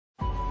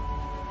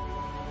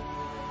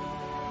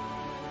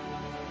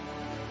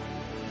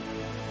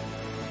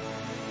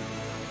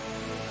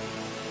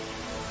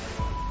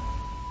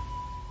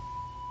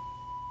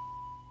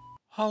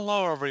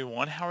Hello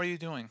everyone, how are you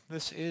doing?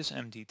 This is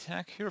MD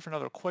Tech here for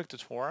another quick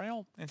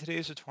tutorial. In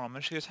today's tutorial, I'm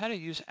going to show you guys how to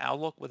use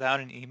Outlook without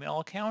an email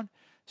account.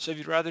 So if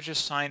you'd rather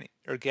just sign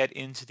or get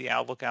into the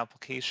Outlook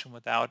application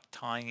without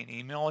tying an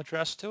email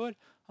address to it,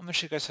 I'm going to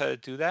show you guys how to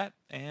do that.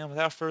 And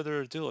without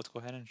further ado, let's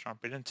go ahead and jump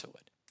right into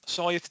it.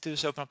 So all you have to do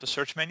is open up the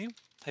search menu,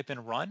 type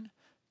in run.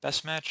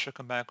 Best match should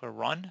come back with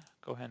run.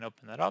 Go ahead and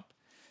open that up.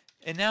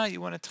 And now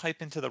you want to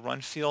type into the run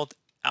field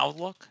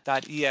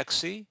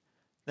outlook.exe,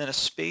 then a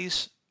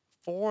space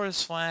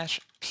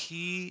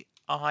 /PIM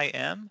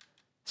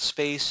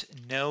space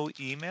no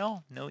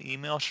email. No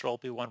email should all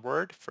be one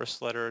word.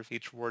 First letter of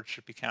each word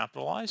should be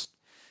capitalized.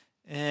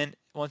 And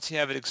once you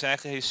have it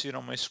exactly how you see it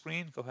on my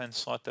screen, go ahead and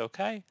select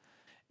OK.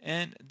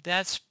 And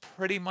that's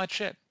pretty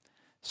much it.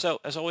 So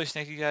as always,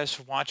 thank you guys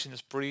for watching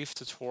this brief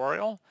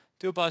tutorial.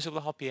 Do hope I was able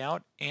to help you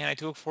out, and I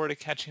do look forward to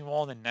catching you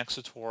all in the next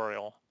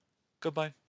tutorial. Goodbye.